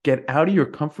Get out of your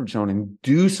comfort zone and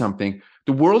do something.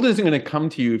 The world isn't going to come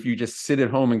to you if you just sit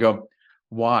at home and go,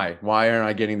 why? Why aren't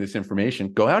I getting this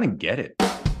information? Go out and get it.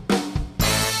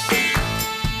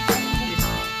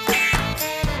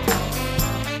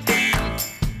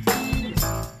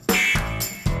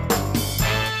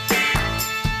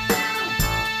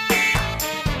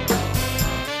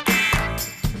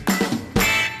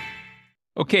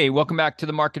 Okay, welcome back to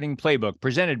the Marketing Playbook,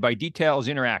 presented by Details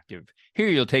Interactive. Here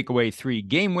you'll take away 3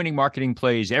 game-winning marketing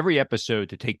plays every episode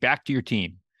to take back to your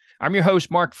team. I'm your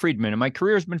host, Mark Friedman, and my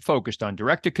career has been focused on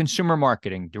direct-to-consumer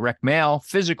marketing, direct mail,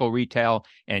 physical retail,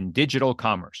 and digital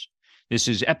commerce. This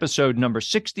is episode number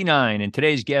 69, and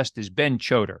today's guest is Ben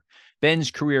Chodor. Ben's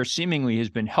career seemingly has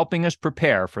been helping us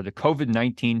prepare for the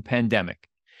COVID-19 pandemic.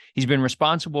 He's been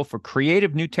responsible for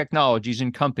creative new technologies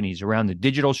and companies around the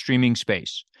digital streaming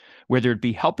space, whether it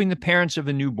be helping the parents of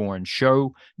a newborn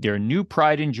show their new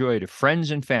pride and joy to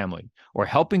friends and family, or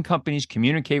helping companies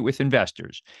communicate with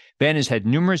investors. Ben has had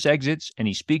numerous exits, and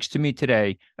he speaks to me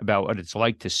today about what it's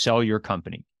like to sell your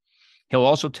company. He'll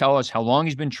also tell us how long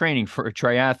he's been training for a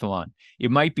triathlon.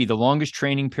 It might be the longest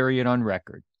training period on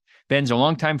record. Ben's a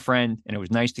longtime friend, and it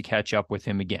was nice to catch up with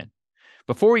him again.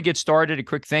 Before we get started, a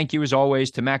quick thank you, as always,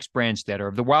 to Max Brandstetter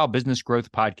of the Wild Business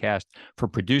Growth Podcast for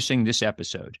producing this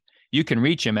episode. You can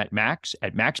reach him at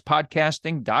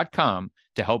maxpodcasting.com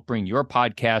to help bring your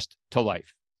podcast to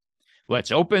life.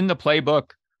 Let's open the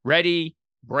playbook. Ready,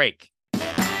 break.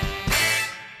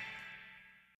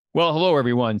 Well, hello,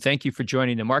 everyone. Thank you for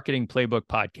joining the Marketing Playbook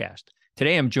Podcast.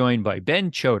 Today, I'm joined by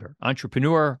Ben Chodor,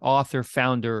 entrepreneur, author,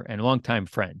 founder, and longtime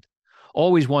friend.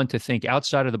 Always one to think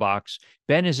outside of the box,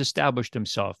 Ben has established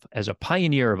himself as a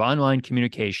pioneer of online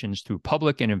communications through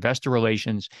public and investor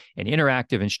relations and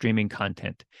interactive and streaming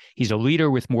content. He's a leader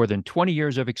with more than 20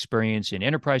 years of experience in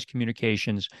enterprise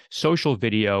communications, social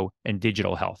video, and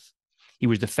digital health. He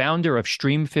was the founder of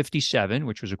Stream 57,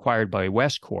 which was acquired by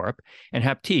West Corp, and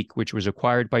Haptique, which was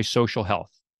acquired by Social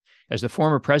Health. As the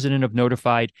former president of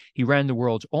Notified, he ran the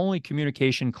world's only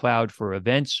communication cloud for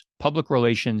events, public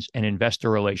relations, and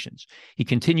investor relations. He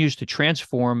continues to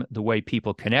transform the way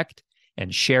people connect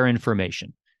and share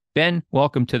information. Ben,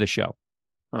 welcome to the show.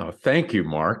 Oh, thank you,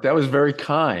 Mark. That was very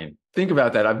kind. Think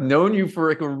about that. I've known you for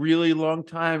like a really long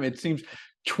time. It seems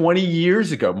 20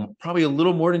 years ago, probably a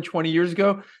little more than 20 years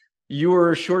ago, you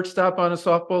were a shortstop on a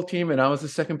softball team and I was a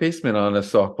second baseman on a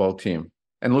softball team.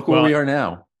 And look where we are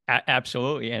now.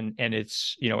 Absolutely. And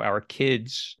it's, our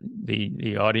kids,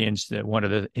 the audience, one of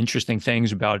the interesting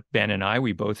things about Ben and I,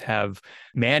 we both have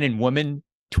man and woman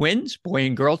twins, boy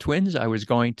and girl twins. I was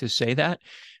going to say that.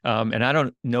 And I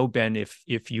don't know, Ben,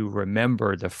 if you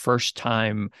remember the first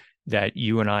time that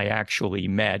you and I actually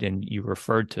met, and you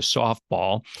referred to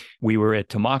softball. We were at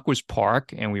Tamaqua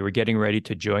Park and we were getting ready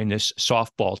to join this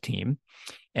softball team.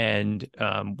 And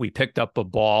we picked up a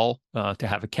ball to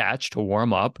have a catch to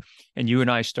warm up. And you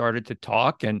and I started to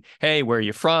talk and, hey, where are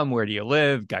you from? Where do you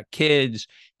live? Got kids?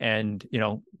 And,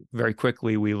 very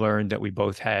quickly we learned that we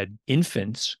both had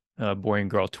infants, boy and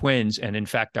girl twins. And in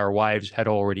fact, our wives had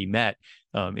already met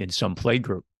in some play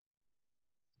group.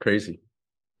 Crazy.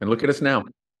 And look at us now.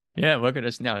 Yeah, look at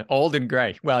us now. Old and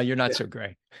gray. Well, you're not so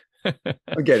gray.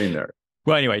 I'm getting there.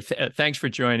 Well, anyway, thanks for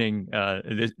joining.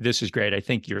 This is great. I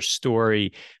think your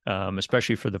story,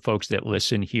 especially for the folks that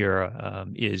listen here,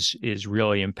 is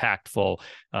really impactful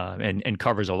and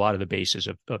covers a lot of the bases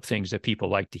of things that people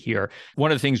like to hear.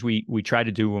 One of the things we try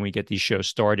to do when we get these shows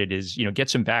started is, get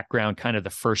some background, kind of the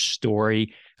first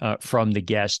story from the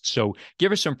guest. So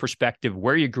give us some perspective,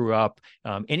 where you grew up,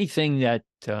 anything that,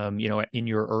 in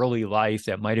your early life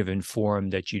that might have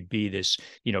informed that you'd be this,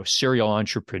 serial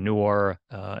entrepreneur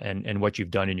and what you've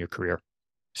done in your career.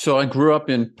 So I grew up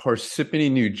in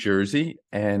Parsippany, New Jersey,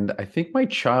 and I think my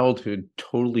childhood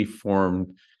totally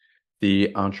formed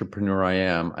the entrepreneur I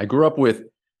am. I grew up with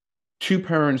 2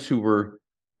 parents who were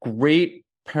great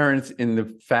parents in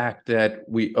the fact that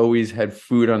we always had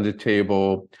food on the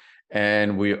table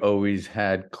and we always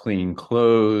had clean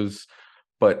clothes,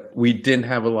 but we didn't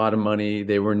have a lot of money.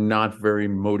 They were not very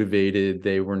motivated.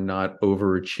 They were not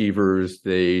overachievers.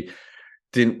 They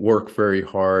didn't work very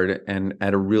hard. And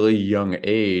at a really young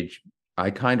age,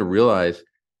 I kind of realized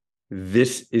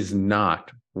this is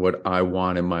not what I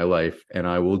want in my life, and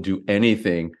I will do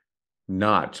anything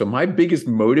not. So my biggest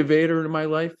motivator in my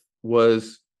life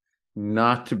was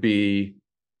not to be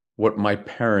what my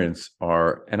parents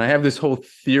are. And I have this whole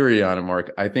theory on it,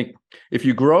 Mark. I think if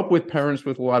you grow up with parents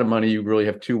with a lot of money, you really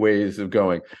have 2 ways of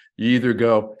going. You either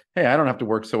go, hey, I don't have to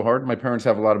work so hard. My parents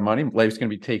have a lot of money. Life's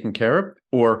going to be taken care of.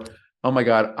 Or, oh my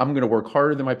God, I'm going to work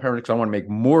harder than my parents because I want to make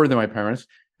more than my parents.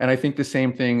 And I think the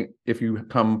same thing, if you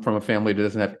come from a family that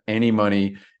doesn't have any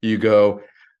money, you go,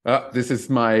 this is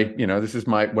what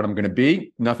I'm going to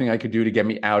be. Nothing I could do to get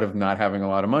me out of not having a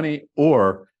lot of money,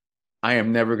 or I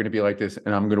am never going to be like this,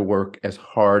 and I'm going to work as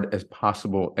hard as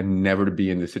possible and never to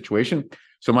be in this situation.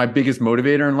 So my biggest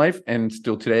motivator in life, and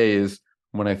still today, is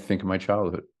when I think of my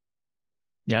childhood.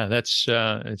 Yeah, that's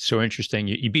it's so interesting.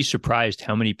 You'd be surprised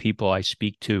how many people I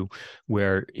speak to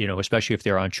where, especially if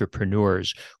they're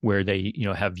entrepreneurs, where they,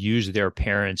 have used their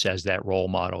parents as that role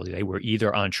model. They were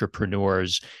either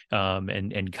entrepreneurs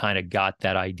and kind of got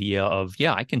that idea of,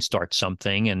 yeah, I can start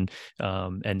something and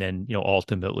then,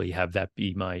 ultimately have that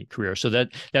be my career. So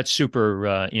that's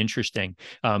super interesting.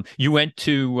 You went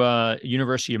to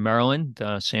University of Maryland,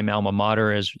 same alma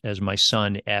mater as my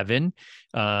son, Evan.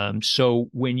 So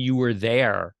when you were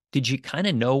there, did you kind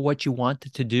of know what you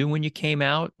wanted to do when you came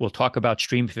out? We'll talk about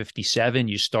Stream 57.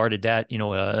 You started that,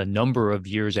 a number of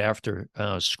years after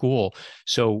school.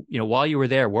 So, while you were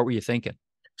there, what were you thinking?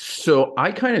 So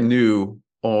I kind of knew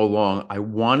all along I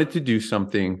wanted to do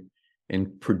something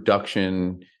in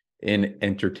production, in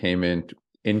entertainment,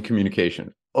 in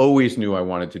communication. Always knew I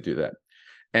wanted to do that.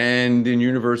 And in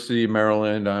University of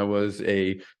Maryland, I was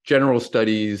a general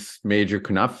studies major,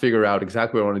 could not figure out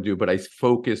exactly what I want to do, but I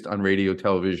focused on radio,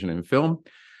 television, and film.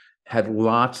 Had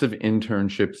lots of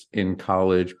internships in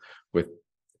college with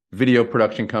video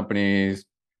production companies,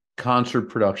 concert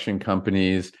production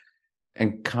companies,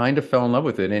 and kind of fell in love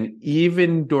with it. And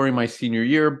even during my senior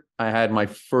year, I had my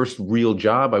first real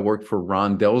job. I worked for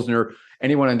Ron Delsner.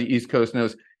 Anyone on the East Coast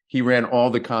knows he ran all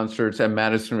the concerts at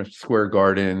Madison Square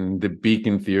Garden, the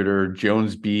Beacon Theater,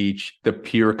 Jones Beach, the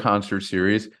Pier Concert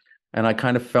Series. And I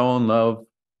kind of fell in love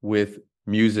with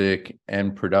music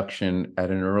and production at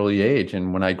an early age.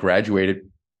 And when I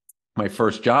graduated, my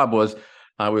first job was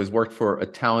I worked for a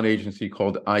talent agency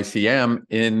called ICM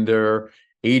in their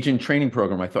agent training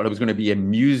program. I thought I was going to be a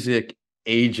music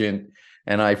agent.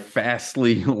 And I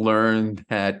fastly learned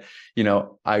that,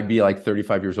 I'd be like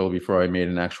 35 years old before I made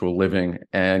an actual living.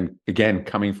 And again,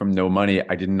 coming from no money,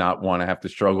 I did not want to have to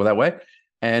struggle that way.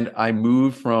 And I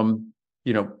moved from,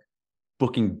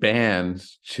 booking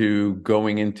bands to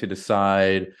going into the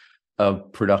side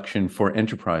of production for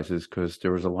enterprises, because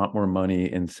there was a lot more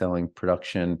money in selling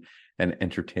production and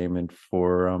entertainment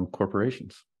for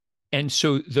corporations. And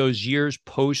so those years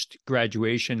post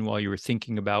graduation, while you were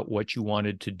thinking about what you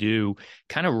wanted to do,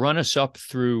 kind of run us up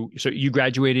through. So you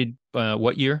graduated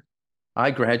what year?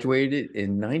 I graduated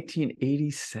in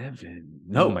 1987. Oh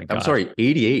No, my I'm gosh. sorry,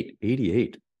 88,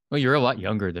 88. Well, you're a lot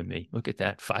younger than me. Look at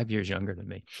that, 5 years younger than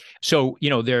me. So,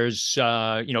 there's,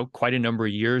 quite a number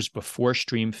of years before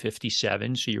Stream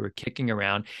 57. So you were kicking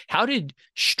around. How did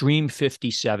Stream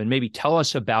 57, maybe tell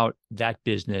us about that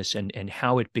business and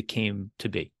how it became to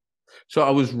be? So I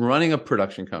was running a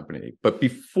production company, but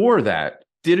before that,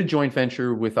 did a joint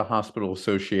venture with a hospital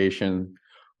association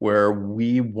where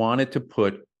we wanted to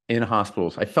put in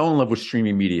hospitals. I fell in love with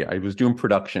streaming media. I was doing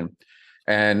production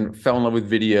and fell in love with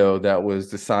video that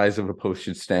was the size of a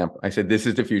postage stamp. I said, this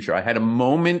is the future. I had a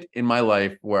moment in my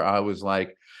life where I was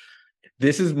like,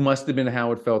 must have been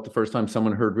how it felt the first time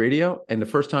someone heard radio and the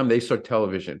first time they saw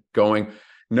television, going,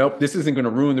 nope, this isn't going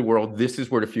to ruin the world. This is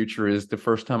where the future is. The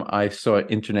first time I saw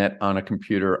internet on a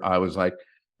computer, I was like,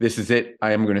 this is it.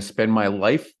 I am going to spend my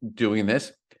life doing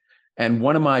this. And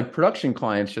one of my production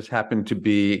clients just happened to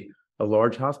be a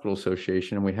large hospital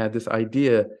association. And we had this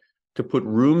idea to put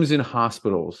rooms in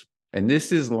hospitals. And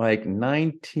this is like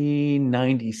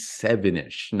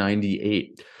 1997-ish,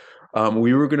 98.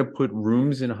 We were going to put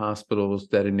rooms in hospitals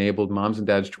that enabled moms and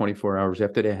dads 24 hours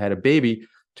after they had a baby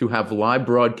to have live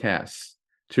broadcasts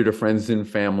to their friends and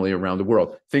family around the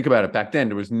world. Think about it. Back then,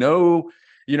 there was no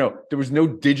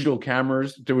digital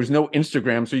cameras. There was no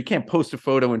Instagram. So you can't post a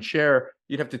photo and share.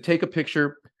 You'd have to take a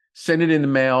picture, send it in the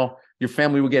mail. Your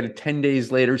family would get it 10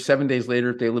 days later, 7 days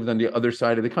later, if they lived on the other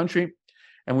side of the country.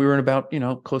 And we were in about,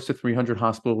 close to 300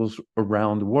 hospitals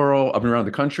around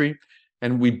the country.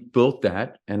 And we built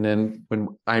that. And then when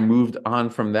I moved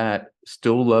on from that,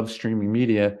 still loved streaming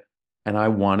media. And I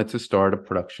wanted to start a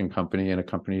production company and a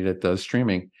company that does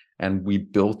streaming. And we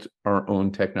built our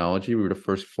own technology. We were the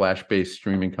first flash-based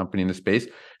streaming company in the space.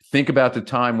 Think about the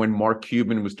time when Mark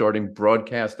Cuban was starting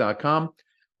broadcast.com.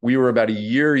 We were about a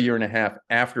year and a half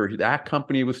after that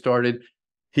company was started.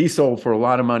 He sold for a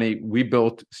lot of money. We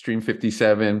built Stream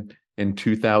 57 in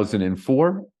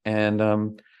 2004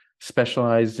 and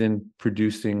specialized in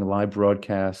producing live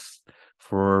broadcasts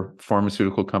for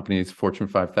pharmaceutical companies, Fortune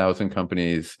 5,000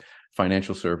 companies,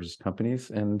 financial services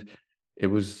companies. And it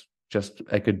was just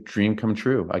like a dream come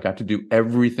true. I got to do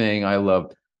everything I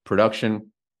loved: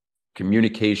 production,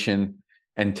 communication,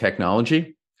 and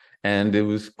technology. And it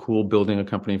was cool building a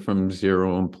company from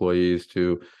 0 employees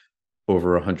to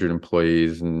over 100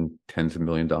 employees and tens of $1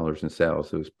 million in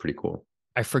sales. It was pretty cool.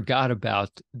 I forgot about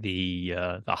the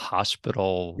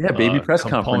hospital Yeah, component, the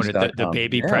babypressconference.com.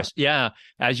 baby Yeah. press. Yeah,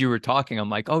 as you were talking, I'm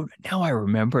like, oh, now I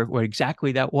remember what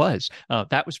exactly that was.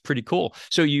 That was pretty cool.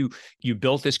 So you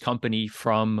built this company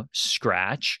from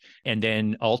scratch, and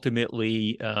then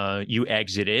ultimately you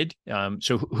exited.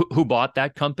 So who bought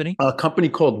that company? A company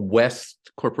called West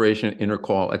Corporation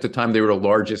Intercall. At the time, they were the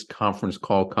largest conference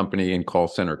call company and call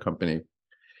center company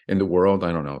in the world.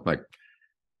 I don't know, like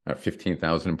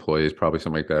 15,000 employees, probably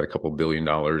something like that, a couple $1 billion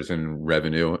in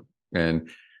revenue. And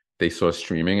they saw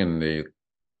streaming and they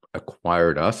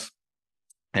acquired us.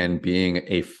 And being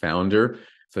a founder,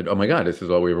 said, oh my God, this is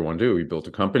all we ever want to do. We built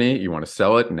a company, you want to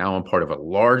sell it. Now I'm part of a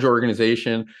large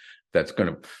organization that's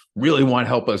going to really want to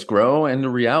help us grow. And the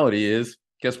reality is,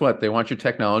 guess what? They want your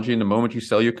technology. And the moment you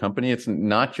sell your company, it's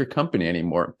not your company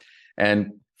anymore.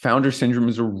 And founder syndrome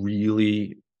is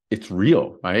it's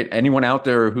real, right? Anyone out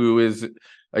there who is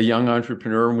a young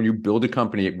entrepreneur, when you build a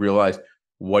company, realize,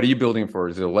 what are you building for?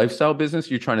 Is it a lifestyle business?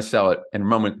 You're trying to sell it. And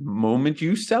moment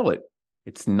you sell it,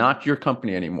 it's not your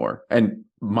company anymore. And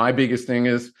my biggest thing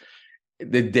is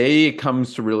the day it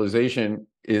comes to realization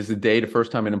is the day the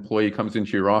first time an employee comes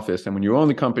into your office. And when you own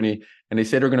the company and they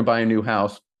say they're going to buy a new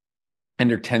house and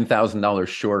they're $10,000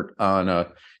 short on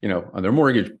on their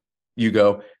mortgage, you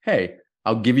go, hey,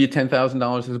 I'll give you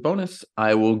 $10,000 as a bonus.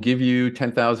 I will give you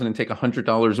 $10,000 and take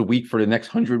 $100 a week for the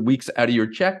next 100 weeks out of your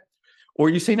check.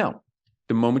 Or you say no.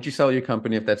 The moment you sell your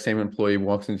company, if that same employee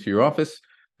walks into your office,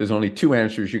 there's only 2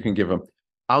 answers you can give them.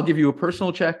 I'll give you a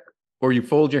personal check, or you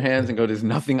fold your hands and go, there's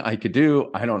nothing I could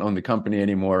do. I don't own the company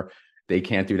anymore. They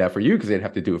can't do that for you because they'd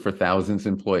have to do it for thousands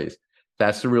of employees.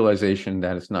 That's the realization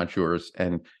that it's not yours.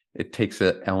 And it takes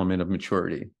an element of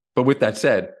maturity. But with that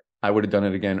said, I would have done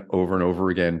it again over and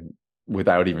over again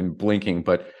without even blinking.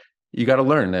 But you got to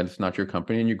learn that it's not your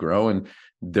company and you grow, and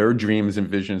their dreams and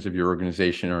visions of your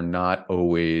organization are not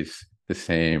always the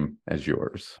same as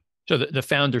yours. So the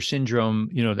founder syndrome,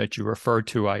 that you referred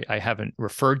to, I haven't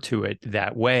referred to it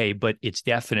that way, but it's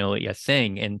definitely a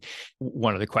thing. And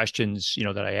one of the questions,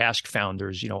 that I ask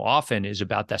founders, often is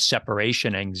about the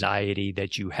separation anxiety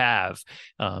that you have,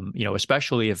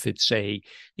 especially if it's a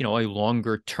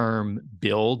longer term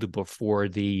build before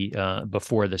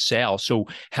the sale. So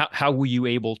how were you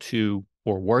able to,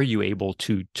 or were you able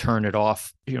to turn it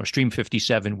off? Stream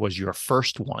 57 was your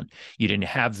first one. You didn't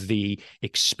have the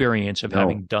experience of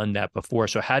having done that before.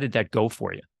 So how did that go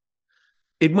for you?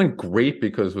 It went great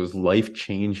because it was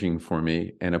life-changing for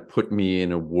me. And it put me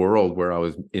in a world where I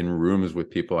was in rooms with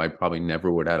people I probably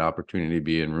never would have had opportunity to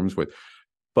be in rooms with.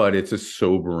 But it's a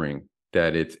sobering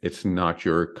that it's not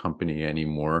your company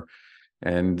anymore.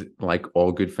 And like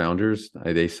all good founders,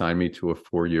 they signed me to a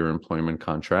 4-year employment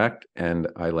contract, and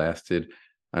I lasted,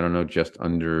 I don't know, just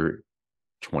under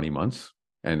 20 months,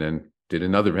 and then did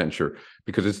another venture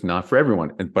because it's not for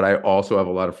everyone. But I also have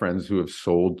a lot of friends who have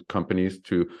sold companies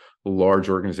to large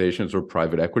organizations or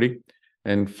private equity,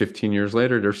 and 15 years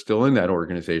later, they're still in that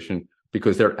organization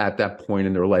because they're at that point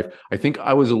in their life. I think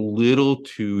I was a little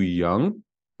too young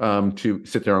to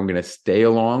sit there, I'm going to stay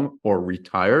along or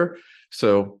retire.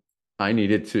 So I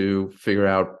needed to figure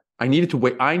out, I need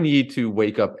to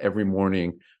wake up every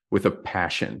morning with a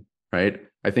passion, right?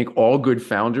 I think all good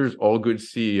founders, all good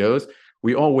CEOs,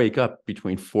 we all wake up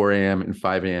between 4 a.m. and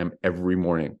 5 a.m. every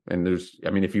morning. And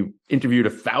if you interviewed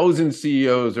 1,000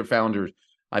 CEOs or founders,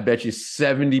 I bet you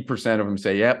 70% of them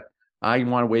say, yep, I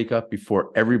want to wake up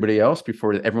before everybody else,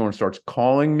 before everyone starts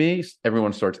calling me,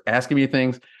 everyone starts asking me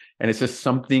things. And it's just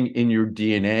something in your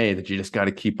DNA that you just got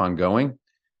to keep on going.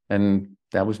 And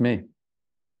that was me.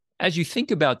 As you think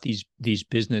about these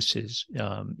businesses,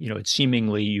 it's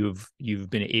seemingly you've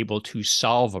been able to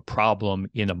solve a problem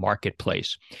in the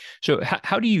marketplace. So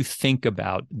how do you think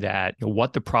about that?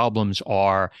 What the problems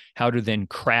are, how to then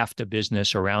craft a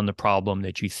business around the problem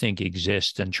that you think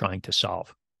exists and trying to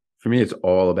solve? For me, it's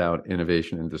all about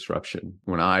innovation and disruption.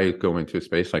 When I go into a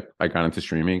space, like I got into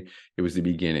streaming, it was the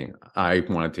beginning. I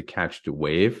wanted to catch the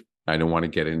wave. I didn't want to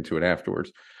get into it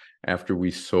afterwards. After we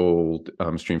sold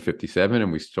Stream 57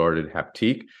 and we started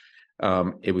Haptique,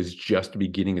 it was just the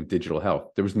beginning of digital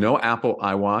health. There was no Apple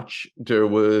iWatch. There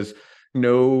was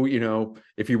no,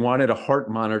 if you wanted a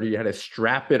heart monitor, you had to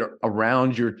strap it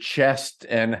around your chest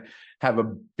and have a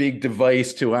big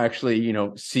device to actually,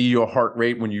 see your heart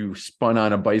rate when you spun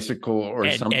on a bicycle or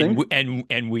something.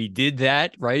 And we did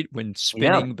that, right? When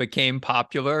spinning became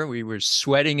popular, we were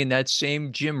sweating in that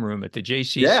same gym room at the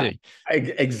JCC. Yeah,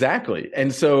 exactly.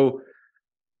 And so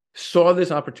saw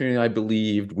this opportunity.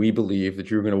 We believed that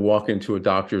you were going to walk into a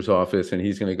doctor's office and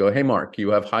he's going to go, hey, Mark, you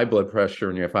have high blood pressure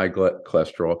and you have high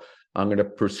cholesterol. I'm going to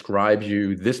prescribe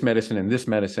you this medicine and this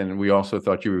medicine. And we also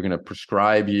thought you were going to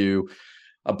prescribe you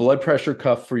a blood pressure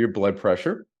cuff for your blood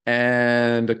pressure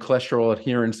and a cholesterol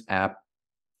adherence app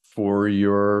for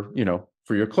your,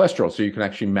 for your cholesterol, so you can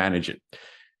actually manage it.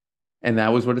 And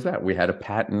that was what it's at. We had a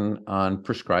patent on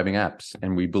prescribing apps,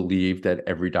 and we believed that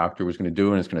every doctor was going to do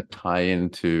it, and it's going to tie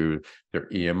into their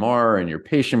EMR and your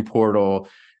patient portal,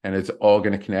 and it's all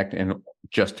going to connect, and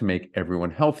just to make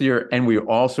everyone healthier. And we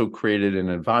also created an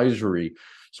advisory.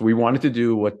 So we wanted to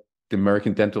do what the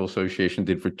American Dental Association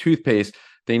did for toothpaste.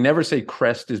 They never say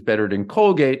Crest is better than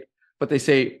Colgate, but they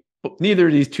say neither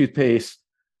of these toothpaste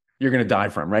you're going to die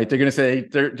from, right? They're going to say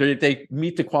they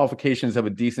meet the qualifications of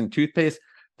a decent toothpaste.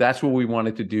 That's what we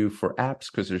wanted to do for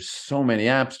apps, because there's so many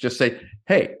apps. Just say,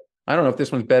 hey, I don't know if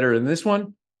this one's better than this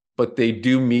one, but they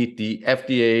do meet the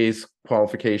FDA's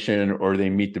qualification, or they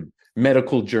meet the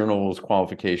medical journal's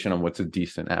qualification on what's a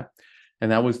decent app.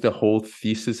 And that was the whole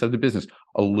thesis of the business.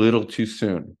 A little too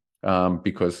soon,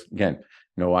 because again,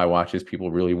 no iWatches, people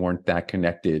really weren't that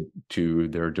connected to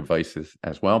their devices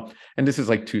as well. And this is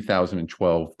like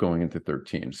 2012 going into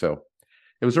 13. So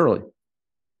it was early.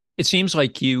 It seems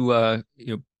like you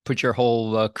put your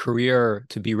whole career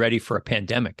to be ready for a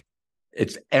pandemic.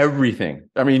 It's everything.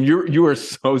 I mean, you are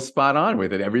so spot on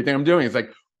with it. Everything I'm doing is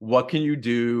like, what can you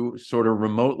do sort of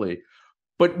remotely?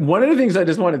 But one of the things I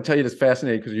just wanted to tell you that's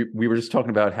fascinating, because we were just talking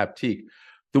about Haptique,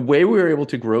 the way we were able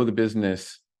to grow the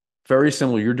business, very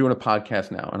similar. You're doing a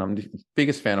podcast now, and I'm the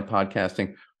biggest fan of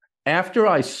podcasting. After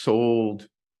I sold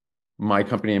my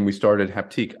company and we started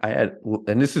Haptique,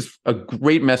 and this is a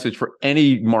great message for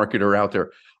any marketer out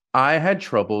there, I had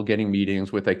trouble getting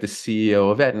meetings with like the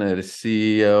CEO of Aetna, the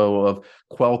CEO of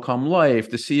Qualcomm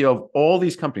Life, the CEO of all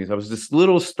these companies. I was this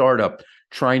little startup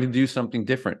trying to do something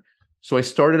different. So I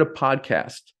started a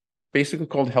podcast, basically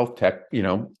called Health Tech,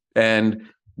 and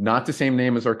not the same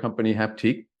name as our company,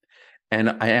 Haptique.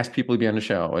 And I asked people to be on the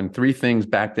show. And 3 things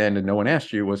back then that no one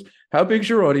asked you was, how big's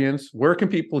your audience? Where can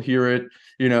people hear it?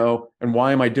 And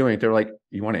why am I doing it? They're like,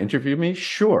 you want to interview me?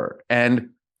 Sure.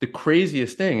 And the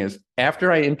craziest thing is, if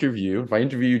I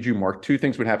interviewed you, Mark, 2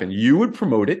 things would happen. You would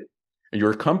promote it, and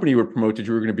your company would promote that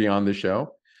you were going to be on the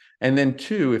show. And then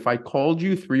 2, if I called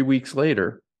you 3 weeks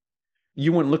later,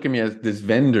 you wouldn't look at me as this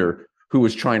vendor who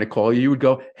was trying to call you. You would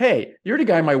go, hey, you're the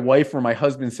guy my wife or my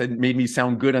husband said made me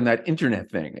sound good on that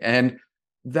internet thing. And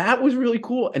that was really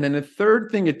cool. And then the third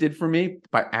thing it did for me,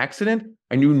 by accident,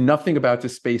 I knew nothing about the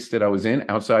space that I was in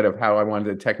outside of how I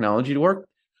wanted the technology to work.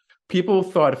 People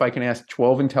thought if I can ask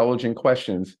 12 intelligent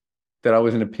questions that I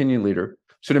was an opinion leader.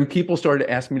 So then people started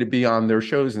to ask me to be on their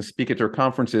shows and speak at their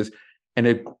conferences. And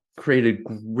it created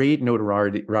great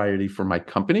notoriety for my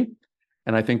company.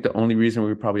 And I think the only reason we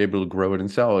were probably able to grow it and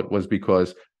sell it was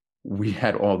because we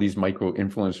had all these micro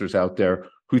influencers out there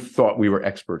who thought we were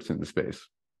experts in the space.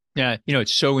 Yeah,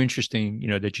 it's so interesting,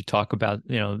 that you talk about,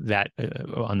 that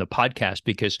on the podcast,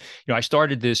 because, I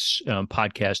started this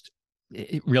podcast.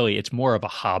 It's more of a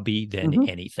hobby than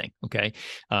anything. Okay.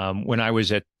 When I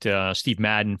was at Steve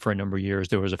Madden for a number of years,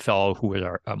 there was a fellow who was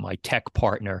my tech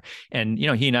partner, and,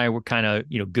 he and I were kind of,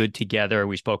 good together.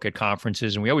 We spoke at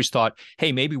conferences, and we always thought,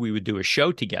 hey, maybe we would do a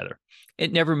show together.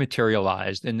 It never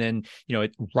materialized. And then,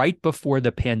 right before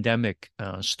the pandemic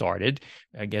started,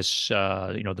 I guess,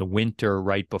 the winter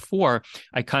right before,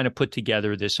 I kind of put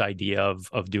together this idea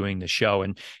of doing the show.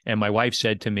 And my wife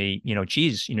said to me,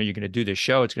 geez, you're going to do this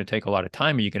show. It's going to take a lot of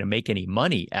time. Are you going to make any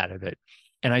money out of it?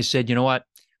 And I said, you know what?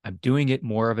 I'm doing it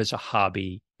more of as a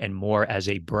hobby and more as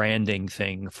a branding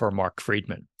thing for Mark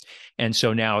Friedman. And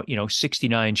so now,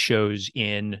 69 shows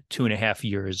in 2.5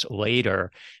 years later,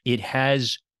 it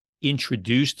has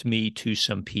introduced me to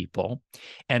some people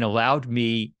and allowed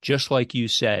me, just like you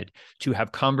said, to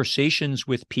have conversations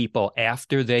with people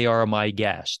after they are my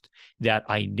guest that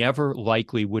I never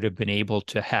likely would have been able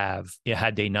to have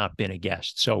had they not been a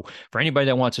guest. So for anybody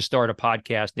that wants to start a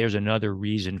podcast, there's another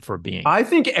reason for being. I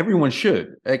think everyone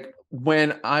should. Like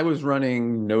when I was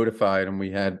running Notified and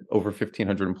we had over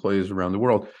 1,500 employees around the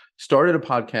world, started a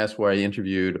podcast where I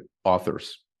interviewed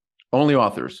authors, only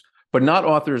authors. But not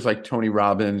authors like Tony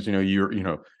Robbins,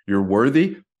 you're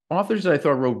worthy. Authors that I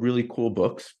thought wrote really cool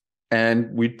books, and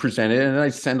we'd present it, and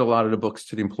I'd send a lot of the books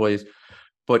to the employees.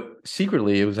 But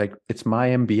secretly, it was like, it's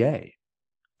my MBA.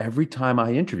 Every time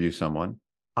I interview someone,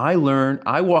 I learn,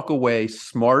 I walk away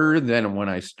smarter than when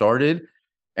I started.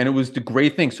 And it was the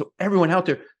great thing. So everyone out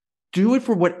there, do it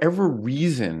for whatever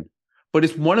reason. But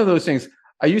it's one of those things.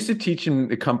 I used to teach in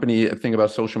the company a thing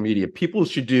about social media. People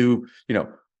should do,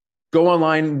 go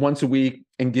online once a week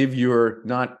and give your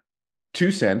not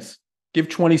 2 cents, give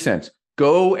 20 cents.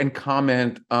 Go and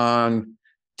comment on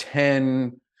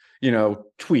 10,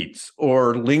 tweets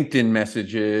or LinkedIn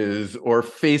messages or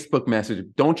Facebook messages.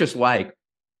 Don't just go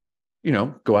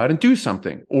out and do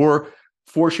something, or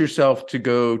force yourself to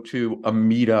go to a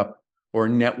meetup or a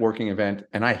networking event.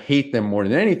 And I hate them more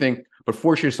than anything, but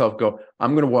force yourself,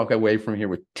 I'm going to walk away from here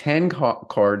with 10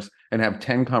 cards and have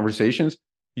 10 conversations.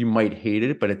 You might hate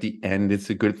it, but at the end, it's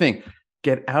a good thing.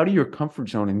 Get out of your comfort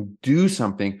zone and do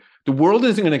something. The world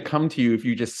isn't going to come to you if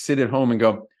you just sit at home and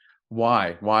go,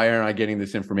 why aren't I getting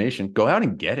this information? Go out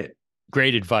and get it.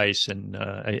 Great advice. And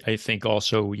I think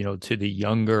also, to the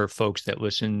younger folks that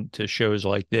listen to shows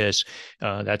like this,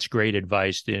 that's great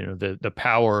advice. The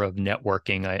power of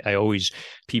networking. I always,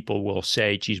 people will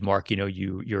say, geez, Mark,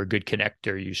 you're a good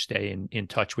connector. You stay in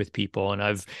touch with people. And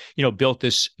I've, built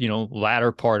this,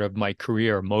 latter part of my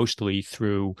career mostly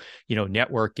through,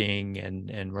 networking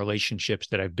and relationships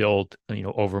that I've built,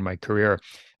 over my career.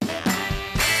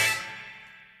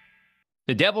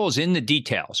 The devil is in the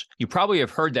details. You probably have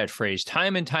heard that phrase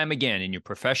time and time again in your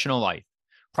professional life.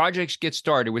 Projects get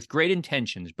started with great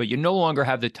intentions, but you no longer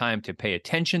have the time to pay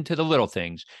attention to the little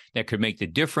things that could make the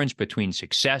difference between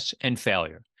success and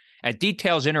failure. At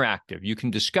Details Interactive, you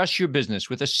can discuss your business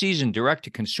with a seasoned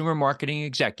direct-to-consumer marketing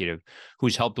executive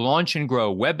who's helped launch and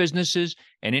grow web businesses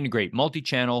and integrate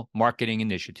multi-channel marketing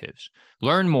initiatives.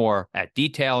 Learn more at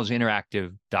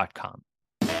detailsinteractive.com.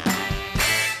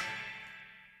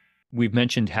 We've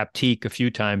mentioned Haptique a few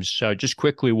times. Just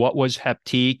quickly, what was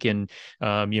Haptique and,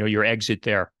 your exit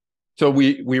there? So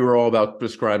we were all about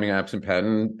prescribing apps and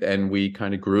patent, and we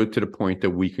kind of grew it to the point that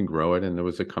we can grow it. And there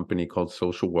was a company called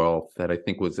Social Wealth that I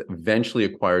think was eventually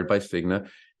acquired by Cigna,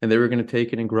 and they were going to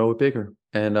take it and grow it bigger.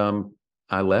 And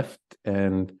I left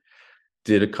and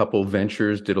did a couple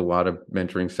ventures, did a lot of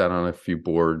mentoring, sat on a few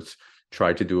boards,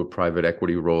 tried to do a private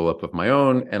equity roll-up of my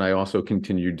own. And I also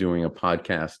continued doing a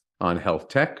podcast on health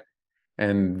tech.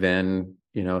 And then,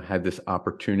 had this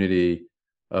opportunity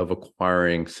of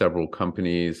acquiring several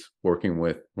companies, working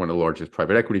with one of the largest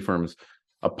private equity firms,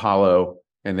 Apollo,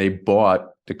 and they bought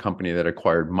the company that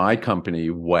acquired my company,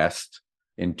 West,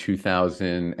 in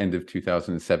end of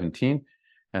 2017.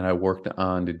 And I worked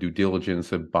on the due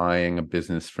diligence of buying a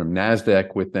business from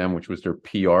NASDAQ with them, which was their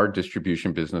PR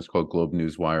distribution business called Globe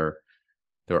Newswire,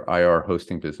 their IR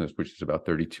hosting business, which is about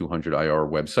 3,200 IR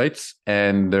websites,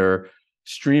 and their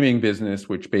streaming business,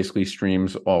 which basically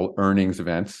streams all earnings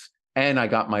events. And I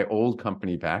got my old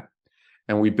company back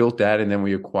and we built that. And then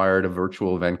we acquired a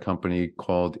virtual event company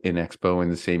called InExpo in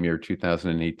the same year,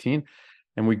 2018.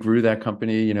 And we grew that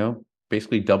company,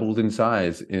 basically doubled in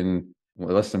size in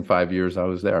less than 5 years I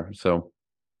was there. So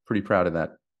pretty proud of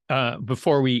that.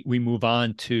 Before we move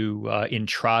on to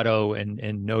Intrado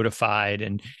and Notified,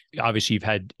 and obviously you've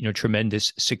had,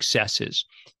 tremendous successes,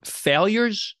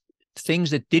 failures,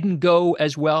 things that didn't go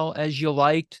as well as you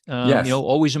liked, yes.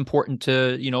 Always important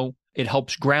to, it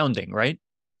helps grounding, right?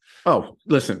 Oh,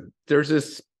 listen, there's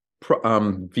this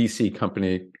VC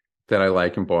company that I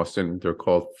like in Boston. They're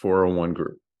called 401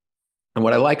 Group. And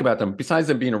what I like about them, besides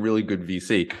them being a really good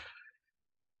VC,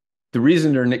 the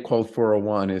reason they're called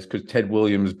 401 is because Ted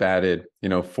Williams batted,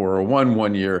 401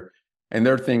 one year. And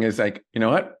their thing is like, you know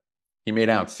what? He made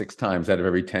out 6 times out of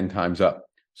every 10 times up.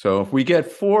 So if we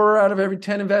get 4 out of every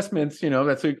 10 investments,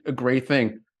 that's a great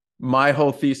thing. My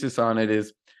whole thesis on it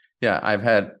is, I've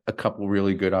had a couple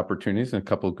really good opportunities and a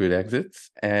couple good exits.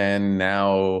 And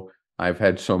now I've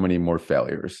had so many more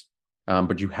failures.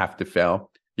 But you have to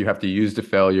fail. You have to use the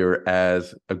failure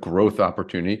as a growth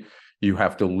opportunity. You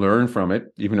have to learn from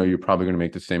it, even though you're probably going to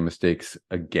make the same mistakes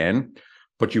again.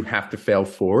 But you have to fail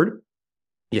forward.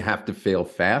 You have to fail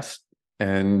fast.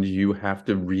 And you have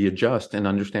to readjust and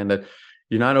understand that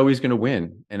you're not always going to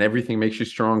win, and everything makes you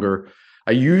stronger.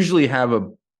 I usually have a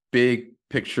big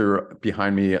picture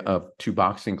behind me of 2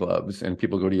 boxing gloves, and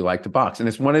people go, do you like to box? And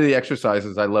it's one of the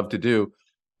exercises I love to do.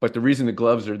 But the reason the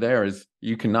gloves are there is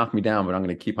you can knock me down, but I'm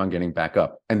going to keep on getting back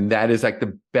up. And that is like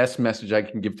the best message I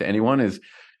can give to anyone is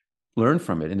learn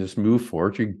from it and just move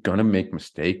forward. You're going to make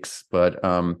mistakes, but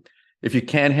if you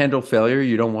can't handle failure,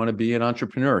 you don't want to be an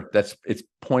entrepreneur. It's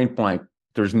point blank.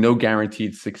 There's no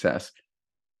guaranteed success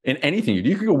in anything.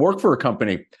 You could go work for a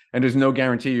company and there's no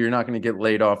guarantee you're not going to get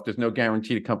laid off. There's no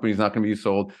guarantee the company's not going to be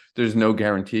sold. There's no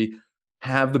guarantee.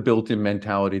 Have the built-in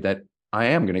mentality that I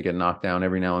am going to get knocked down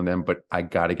every now and then, but I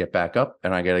got to get back up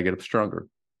and I got to get up stronger.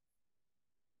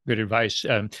 Good advice.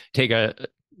 Take a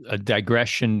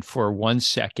digression for 1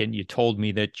 second. You told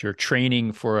me that you're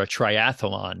training for a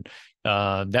triathlon.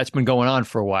 That's been going on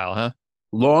for a while, huh?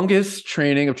 Longest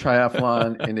training of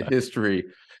triathlon in the history.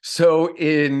 So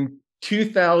in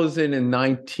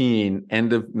 2019,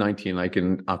 end of 19, like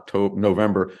in October,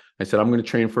 November, I said, I'm going to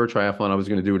train for a triathlon. I was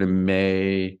going to do it in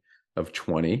May of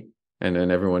 20. And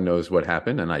then everyone knows what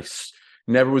happened. And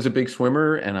never was a big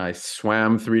swimmer. And I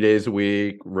swam 3 days a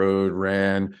week, rode,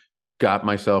 ran, got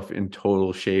myself in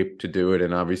total shape to do it.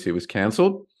 And obviously it was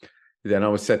canceled. Then I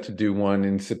was set to do one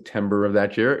in September of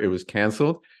that year. It was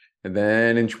canceled. And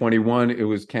then in 21, it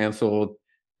was canceled.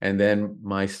 And then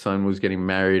my son was getting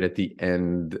married at the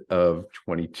end of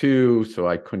 22, so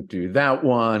I couldn't do that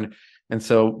one. And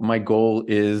so my goal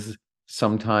is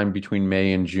sometime between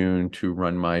May and June to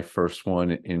run my first one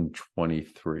in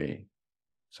 23.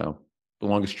 So the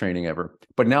longest training ever.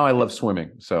 But now I love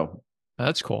swimming. So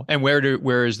that's cool. And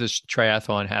where is this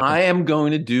triathlon happening? I am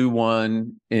going to do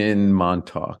one in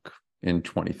Montauk in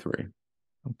 23.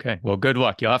 Okay. Well, good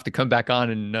luck. You'll have to come back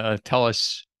on and tell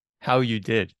us how you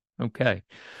did. Okay.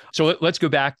 So let's go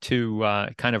back to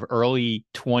kind of early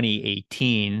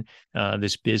 2018,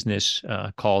 this business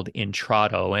called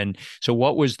Intrado. And so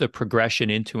what was the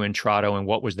progression into Intrado and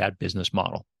what was that business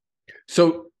model?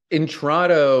 So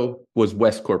Intrado was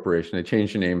West Corporation. They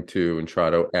changed the name to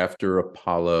Intrado after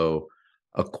Apollo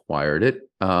acquired it.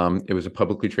 It was a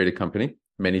publicly traded company,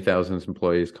 many thousands of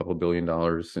employees, couple $1 billion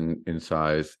in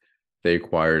size. They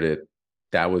acquired it.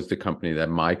 That was the company that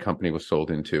my company was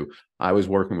sold into. I was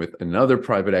working with another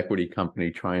private equity company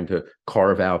trying to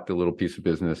carve out the little piece of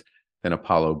business. Then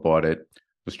Apollo bought it.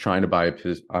 Was trying to buy a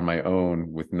business on my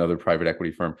own with another private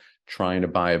equity firm, trying to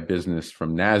buy a business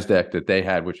from NASDAQ that they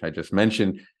had, which I just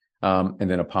mentioned. And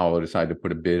then Apollo decided to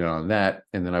put a bid on that.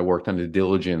 And then I worked on the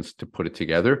diligence to put it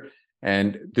together.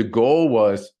 And the goal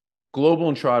was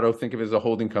Global Intrado, think of it as a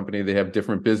holding company. They have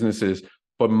different businesses.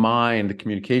 But mine, the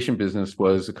communication business,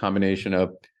 was a combination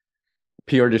of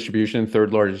PR distribution,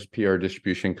 third largest PR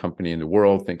distribution company in the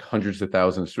world. Think hundreds of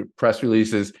thousands of press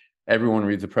releases. Everyone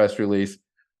reads a press release.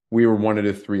 We were one of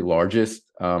the three largest.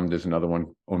 There's another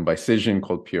one owned by Cision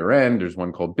called PRN. There's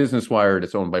one called Business Wire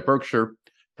that's owned by Berkshire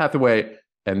Hathaway.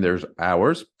 And there's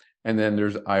ours. And then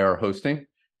there's IR hosting,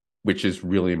 which is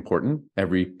really important.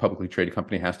 Every publicly traded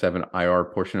company has to have an IR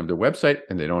portion of their website,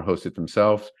 and they don't host it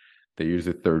themselves. They use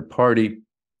a third party.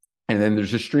 And then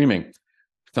there's just streaming.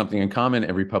 Something in common,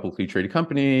 every publicly traded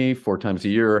company 4 times a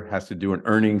year has to do an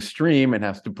earnings stream and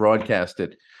has to broadcast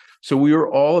it. So we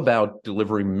were all about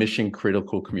delivering mission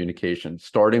critical communication,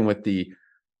 starting with the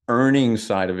earnings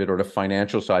side of it or the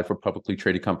financial side for publicly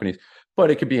traded companies.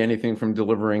 But it could be anything from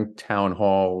delivering town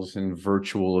halls and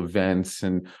virtual events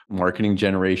and marketing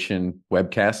generation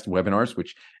webcasts, webinars,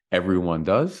 which everyone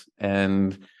does.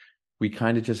 And we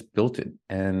kind of just built it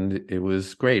and it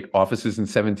was great. Offices in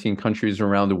 17 countries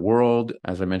around the world.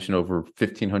 As I mentioned, over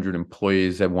 1,500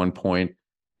 employees at one point.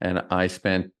 And I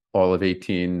spent all of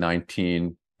 18,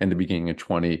 19, and the beginning of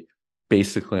 20,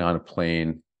 basically on a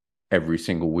plane every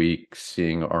single week,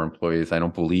 seeing our employees. I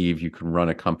don't believe you can run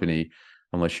a company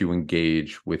unless you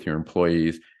engage with your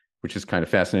employees, which is kind of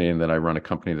fascinating that I run a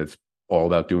company that's all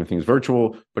about doing things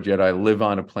virtual, but yet I live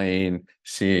on a plane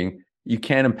seeing. You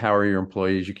can't empower your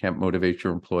employees. You can't motivate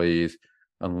your employees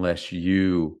unless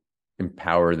you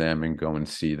empower them and go and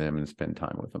see them and spend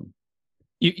time with them.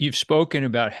 You've spoken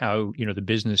about how, the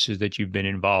businesses that you've been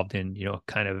involved in,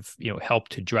 kind of, help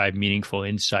to drive meaningful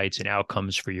insights and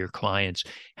outcomes for your clients.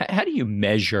 How do you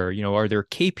measure, are there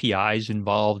KPIs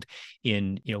involved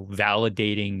in,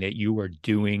 validating that you are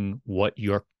doing what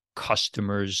your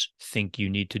customers think you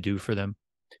need to do for them?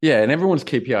 Yeah, and everyone's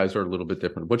KPIs are a little bit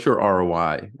different. What's your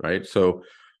ROI, right? So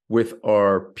with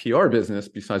our PR business,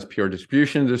 besides PR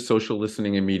distribution, there's social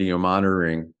listening and media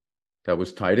monitoring that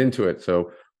was tied into it.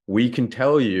 So we can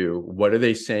tell you, what are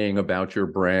they saying about your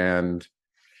brand,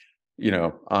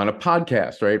 on a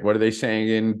podcast, right? What are they saying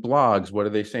in blogs? What are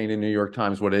they saying in New York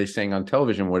Times? What are they saying on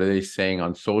television? What are they saying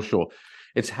on social?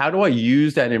 It's how do I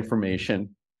use that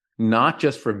information, not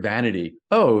just for vanity.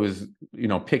 Oh, it was,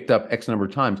 picked up X number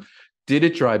of times. Did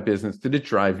it drive business? Did it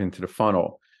drive into the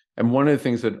funnel? And one of the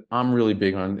things that I'm really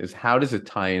big on is how does it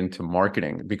tie into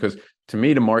marketing? Because to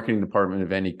me, the marketing department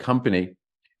of any company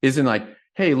isn't like,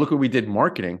 hey, look what we did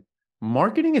marketing.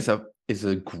 Marketing is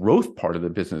a growth part of the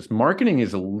business. Marketing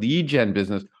is a lead gen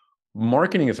business.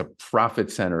 Marketing is a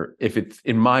profit center, if it's,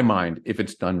 in my mind, if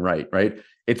it's done right?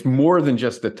 It's more than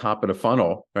just the top of the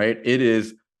funnel, right? It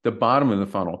is the bottom of the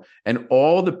funnel. And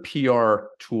all the PR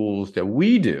tools that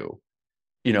we do,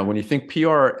 when you think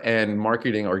PR and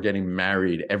marketing are getting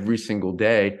married every single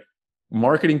day,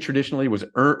 marketing traditionally was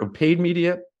paid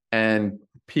media and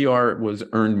PR was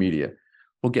earned media.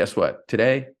 Well, guess what?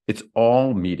 Today, it's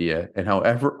all media. And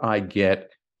however I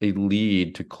get a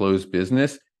lead to close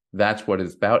business, that's what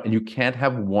it's about. And you can't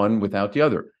have one without the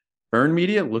other. Earned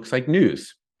media looks like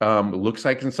news, looks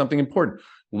like something important,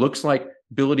 looks like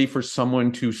ability for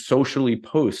someone to socially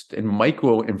post and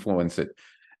micro influence it.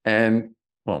 And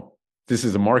well, this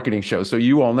is a marketing show. So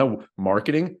you all know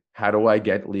marketing. How do I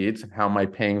get leads? How am I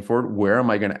paying for it? Where am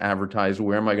I going to advertise?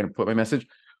 Where am I going to put my message?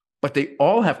 But they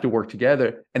all have to work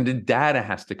together and the data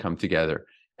has to come together.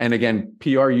 And again,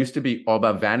 PR used to be all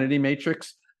about vanity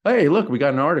matrix. Hey, look, we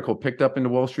got an article picked up in the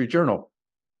Wall Street Journal.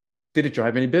 Did it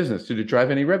drive any business? Did it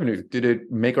drive any revenue? Did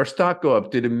it make our stock go up?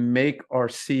 Did it make our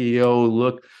CEO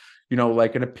look,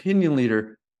 like an opinion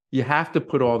leader? You have to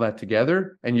put all that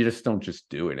together and you just don't just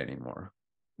do it anymore.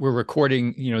 We're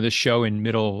recording, this show in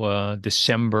middle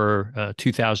December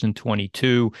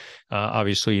 2022.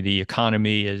 Obviously, the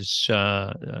economy has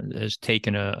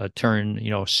taken a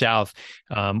turn, south.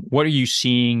 What are you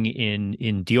seeing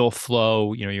in deal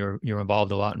flow? You're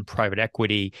involved a lot in private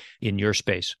equity in your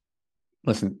space.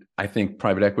 Listen, I think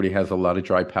private equity has a lot of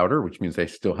dry powder, which means they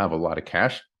still have a lot of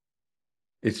cash.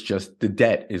 It's just the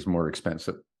debt is more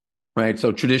expensive, right?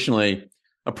 So traditionally,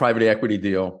 a private equity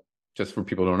deal, just for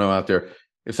people who don't know out there,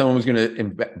 if someone was going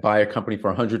to buy a company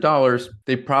for $100,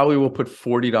 they probably will put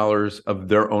 $40 of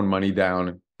their own money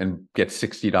down and get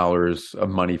 $60 of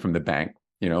money from the bank,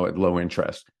 at low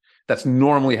interest. That's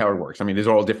normally how it works. I mean, there's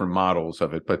all different models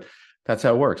of it, but that's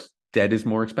how it works. Debt is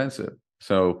more expensive.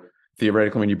 So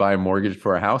theoretically, when you buy a mortgage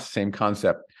for a house, same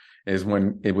concept is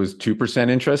when it was 2%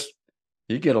 interest,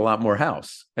 you get a lot more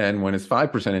house. And when it's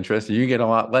 5% interest, you get a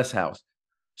lot less house.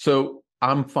 So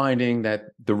I'm finding that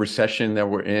the recession that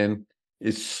we're in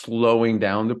is slowing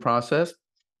down the process.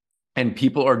 And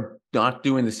people are not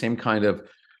doing the same kind of,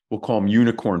 we'll call them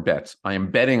unicorn bets. I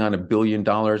am betting on $1 billion.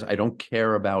 I don't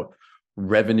care about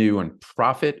revenue and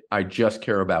profit. I just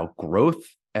care about growth.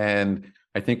 And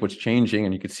I think what's changing,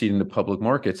 and you can see it in the public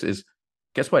markets, is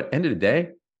guess what? End of the day,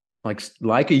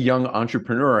 like a young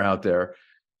entrepreneur out there,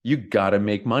 you got to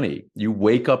make money. You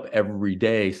wake up every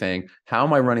day saying, how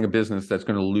am I running a business that's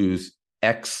going to lose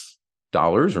X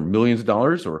dollars or millions of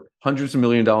dollars or hundreds of $1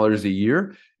 million a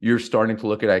year? You're starting to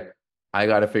look at, I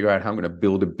got to figure out how I'm going to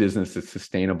build a business that's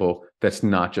sustainable, that's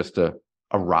not just a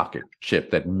rocket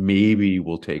ship that maybe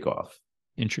will take off.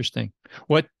 Interesting.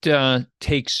 What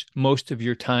takes most of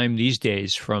your time these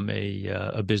days from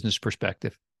a business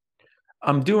perspective?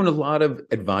 I'm doing a lot of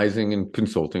advising and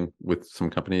consulting with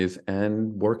some companies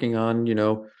and working on,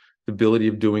 the ability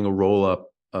of doing a roll-up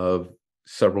of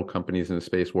several companies in the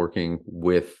space working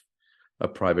with a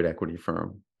private equity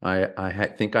firm. I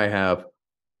think I have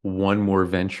one more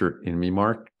venture in me,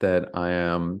 Mark, that I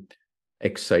am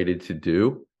excited to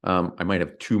do. I might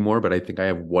have two more, but I think I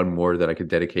have one more that I could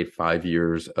dedicate 5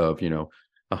 years of,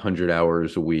 100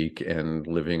 hours a week and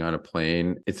living on a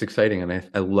plane. It's exciting. And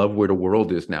I love where the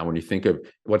world is now. When you think of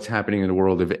what's happening in the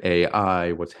world of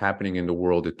AI, what's happening in the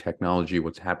world of technology,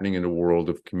 what's happening in the world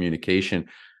of communication,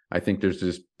 I think there's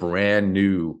this brand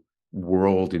new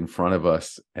world in front of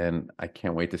us. And I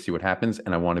can't wait to see what happens.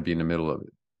 And I want to be in the middle of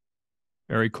it.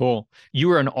 Very cool. You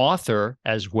were an author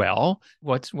as well.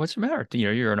 What's the matter?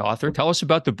 You're an author. Tell us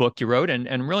about the book you wrote.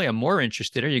 And really, I'm more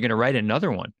interested. Are you going to write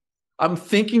another one? I'm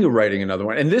thinking of writing another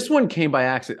one. And this one came by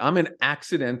accident. I'm an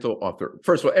accidental author.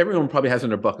 First of all, everyone probably has on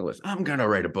their bucket list, I'm going to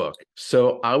write a book.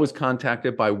 So I was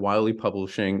contacted by Wiley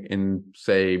Publishing in,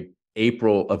 say,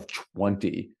 April of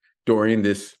 20 during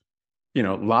this,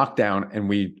 lockdown. And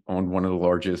we owned one of the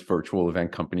largest virtual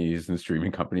event companies and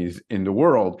streaming companies in the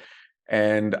world.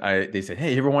 And they said,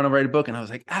 hey, you ever want to write a book? And I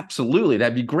was like, absolutely,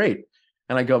 that'd be great.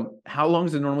 And I go, how long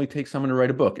does it normally take someone to write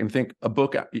a book? And think a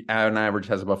book on average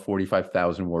has about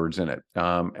 45,000 words in it.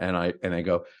 And I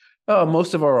go, oh,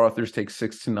 most of our authors take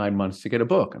 6 to 9 months to get a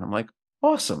book. And I'm like,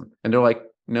 awesome. And they're like,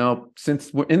 no,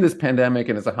 since we're in this pandemic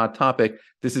and it's a hot topic,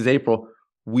 this is April,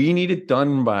 we need it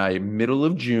done by middle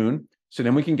of June. So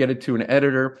then we can get it to an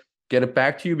editor, get it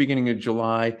back to you beginning of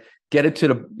July, get it to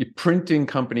the printing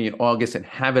company in August and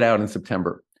have it out in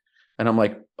September. And I'm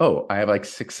like, oh, I have like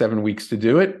 6-7 weeks to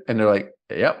do it. And they're like,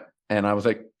 yep. And I was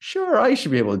like, sure, I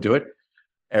should be able to do it.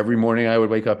 Every morning I would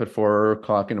wake up at 4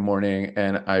 o'clock in the morning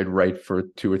and I'd write for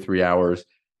 2 or 3 hours.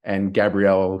 And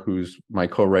Gabrielle, who's my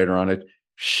co-writer on it,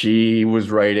 she was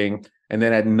writing. And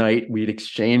then at night we'd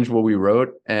exchange what we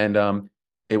wrote. And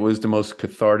it was the most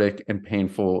cathartic and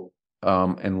painful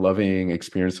and loving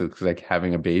experience. It's like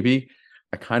having a baby.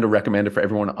 I kind of recommend it for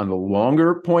everyone on the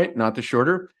longer point, not the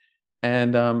shorter.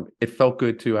 And it felt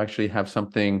good to actually have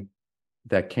something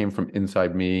that came from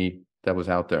inside me that was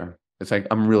out there. It's like,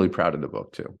 I'm really proud of the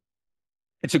book too.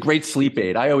 It's a great sleep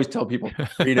aid. I always tell people,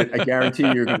 read it. I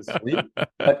guarantee you're going to sleep.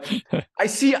 But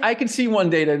I can see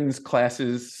one day that in these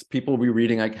classes, people will be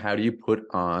reading, like, how do you put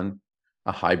on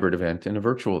a hybrid event and a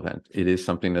virtual event. It is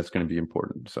something that's going to be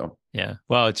important. So yeah,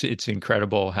 well, it's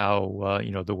incredible how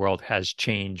the world has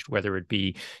changed, whether it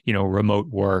be remote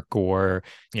work or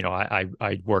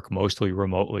I work mostly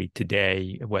remotely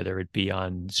today, whether it be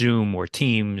on Zoom or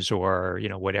Teams or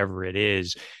whatever it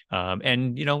is,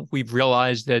 and we've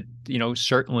realized that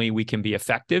certainly we can be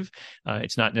effective.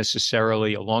 It's not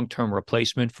necessarily a long-term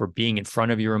replacement for being in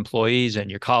front of your employees and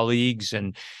your colleagues,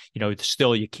 and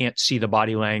still you can't see the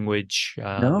body language.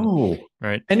 no.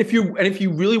 Right. And if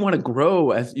you really want to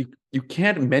grow, as you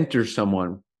can't mentor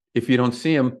someone if you don't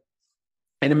see them.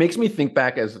 And it makes me think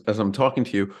back as I'm talking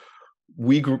to you.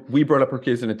 We brought up our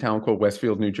kids in a town called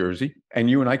Westfield, New Jersey, and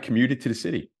you and I commuted to the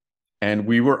city. And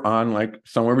we were on like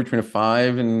somewhere between a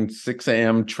 5 and 6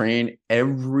 a.m. train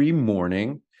every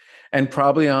morning, and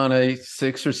probably on a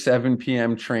 6 or 7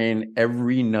 p.m. train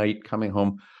every night coming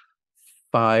home.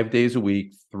 5 days a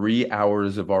week, 3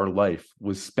 hours of our life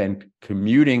was spent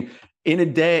commuting in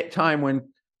a time when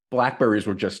Blackberries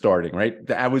were just starting, right?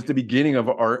 That was the beginning of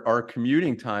our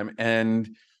commuting time.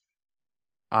 And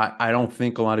I don't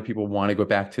think a lot of people want to go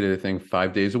back to the thing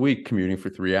 5 days a week, commuting for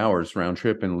 3 hours round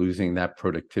trip and losing that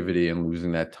productivity and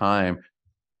losing that time.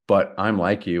 But I'm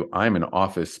like you, I'm an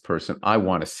office person. I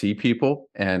want to see people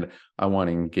and I want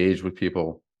to engage with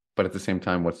people. But at the same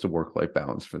time, what's the work-life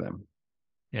balance for them?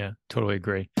 Yeah, totally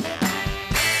agree.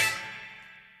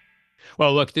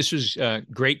 Well, look, this was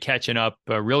great catching up.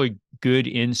 Really good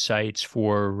insights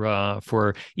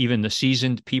for even the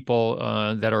seasoned people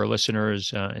that are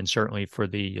listeners, and certainly for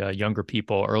the younger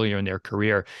people earlier in their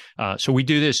career. So we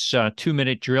do this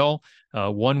 2-minute drill,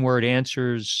 1-word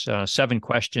answers, 7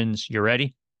 questions. You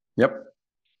ready? Yep.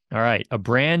 All right. A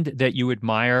brand that you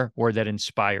admire or that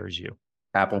inspires you?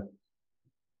 Apple.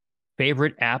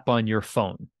 Favorite app on your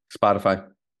phone? Spotify.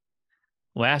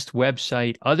 Last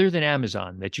website other than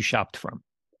Amazon that you shopped from?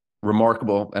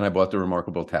 Remarkable, and I bought the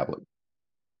Remarkable tablet.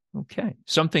 Okay.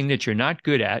 Something that you're not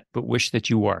good at, but wish that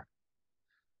you were?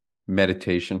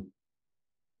 Meditation.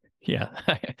 Yeah.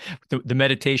 The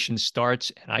meditation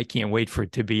starts, and I can't wait for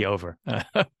it to be over.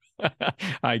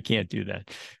 I can't do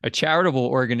that. A charitable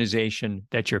organization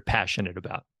that you're passionate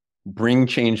about? Bring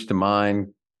Change to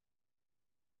Mind.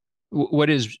 What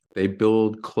is? They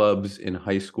build clubs in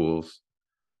high schools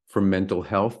for mental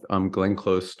health. Glenn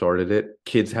Close started it.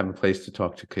 Kids have a place to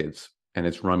talk to kids, and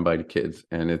it's run by the kids.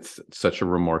 And it's such a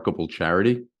remarkable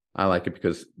charity. I like it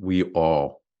because we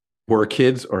all were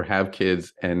kids or have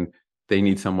kids, and they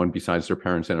need someone besides their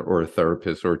parents or a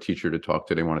therapist or a teacher to talk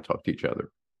to. They want to talk to each other.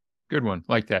 Good one.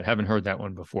 Like that. Haven't heard that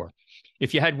one before.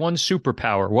 If you had one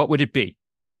superpower, what would it be?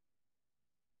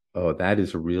 Oh, that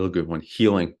is a real good one.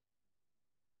 Healing.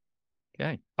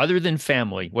 Okay. Other than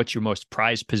family, what's your most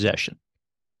prized possession?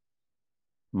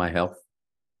 My health.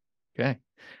 Okay.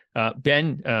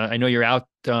 Ben, I know you're out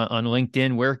on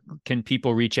LinkedIn. Where can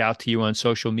people reach out to you on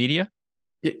social media?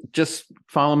 Just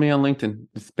follow me on LinkedIn.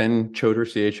 It's Ben Chodor,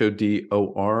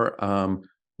 Chodor.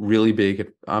 Really big.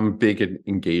 I'm big at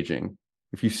engaging.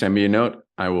 If you send me a note,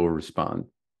 I will respond.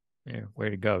 Yeah, way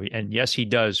to go. And yes, he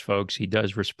does, folks. He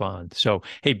does respond. So,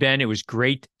 hey, Ben, it was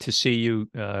great to see you.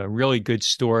 Really good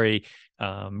story.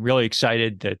 Really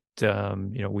excited that,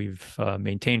 we've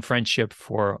maintained friendship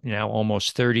for now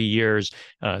almost 30 years.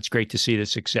 It's great to see the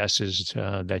successes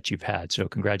that you've had. So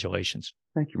congratulations.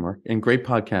 Thank you, Mark. And great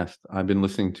podcast. I've been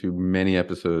listening to many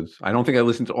episodes. I don't think I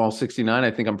listened to all 69. I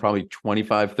think I'm probably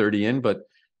 25, 30 in, but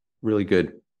really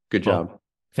good. Good job. Well,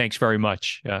 thanks very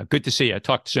much. Good to see you.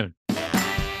 Talk soon.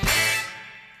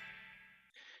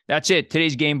 That's it.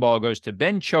 Today's game ball goes to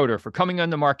Ben Chodor for coming on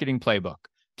the Marketing Playbook.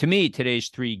 To me, today's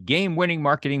 3 game-winning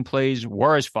marketing plays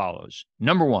were as follows.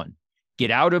 Number 1,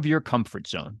 get out of your comfort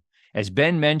zone. As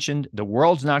Ben mentioned, the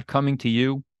world's not coming to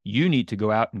you. You need to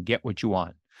go out and get what you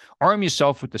want. Arm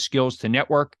yourself with the skills to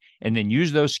network, and then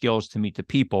use those skills to meet the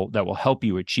people that will help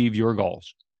you achieve your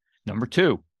goals. Number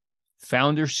 2,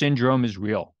 founder syndrome is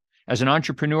real. As an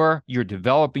entrepreneur, you're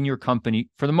developing your company,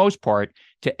 for the most part,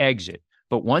 to exit.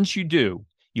 But once you do,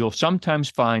 you'll sometimes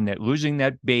find that losing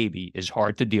that baby is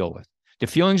hard to deal with. The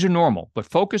feelings are normal, but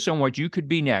focus on what you could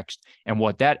be next and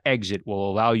what that exit will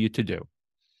allow you to do.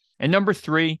 And number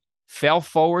 3, fail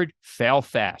forward, fail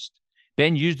fast.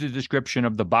 Ben used the description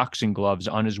of the boxing gloves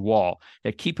on his wall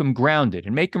that keep him grounded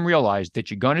and make him realize that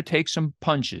you're going to take some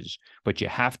punches, but you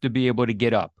have to be able to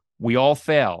get up. We all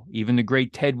fail. Even the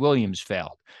great Ted Williams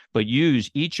failed, but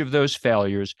use each of those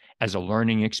failures as a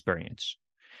learning experience.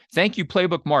 Thank you,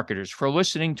 Playbook marketers, for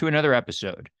listening to another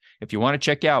episode. If you want to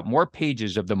check out more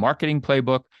pages of the Marketing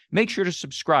Playbook, make sure to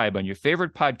subscribe on your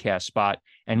favorite podcast spot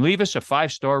and leave us a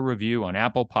 5-star review on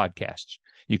Apple Podcasts.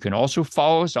 You can also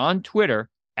follow us on Twitter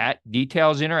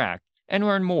 @DetailsInteract and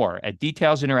learn more at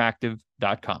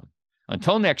detailsinteractive.com.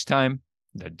 Until next time,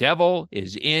 the devil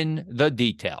is in the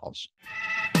details.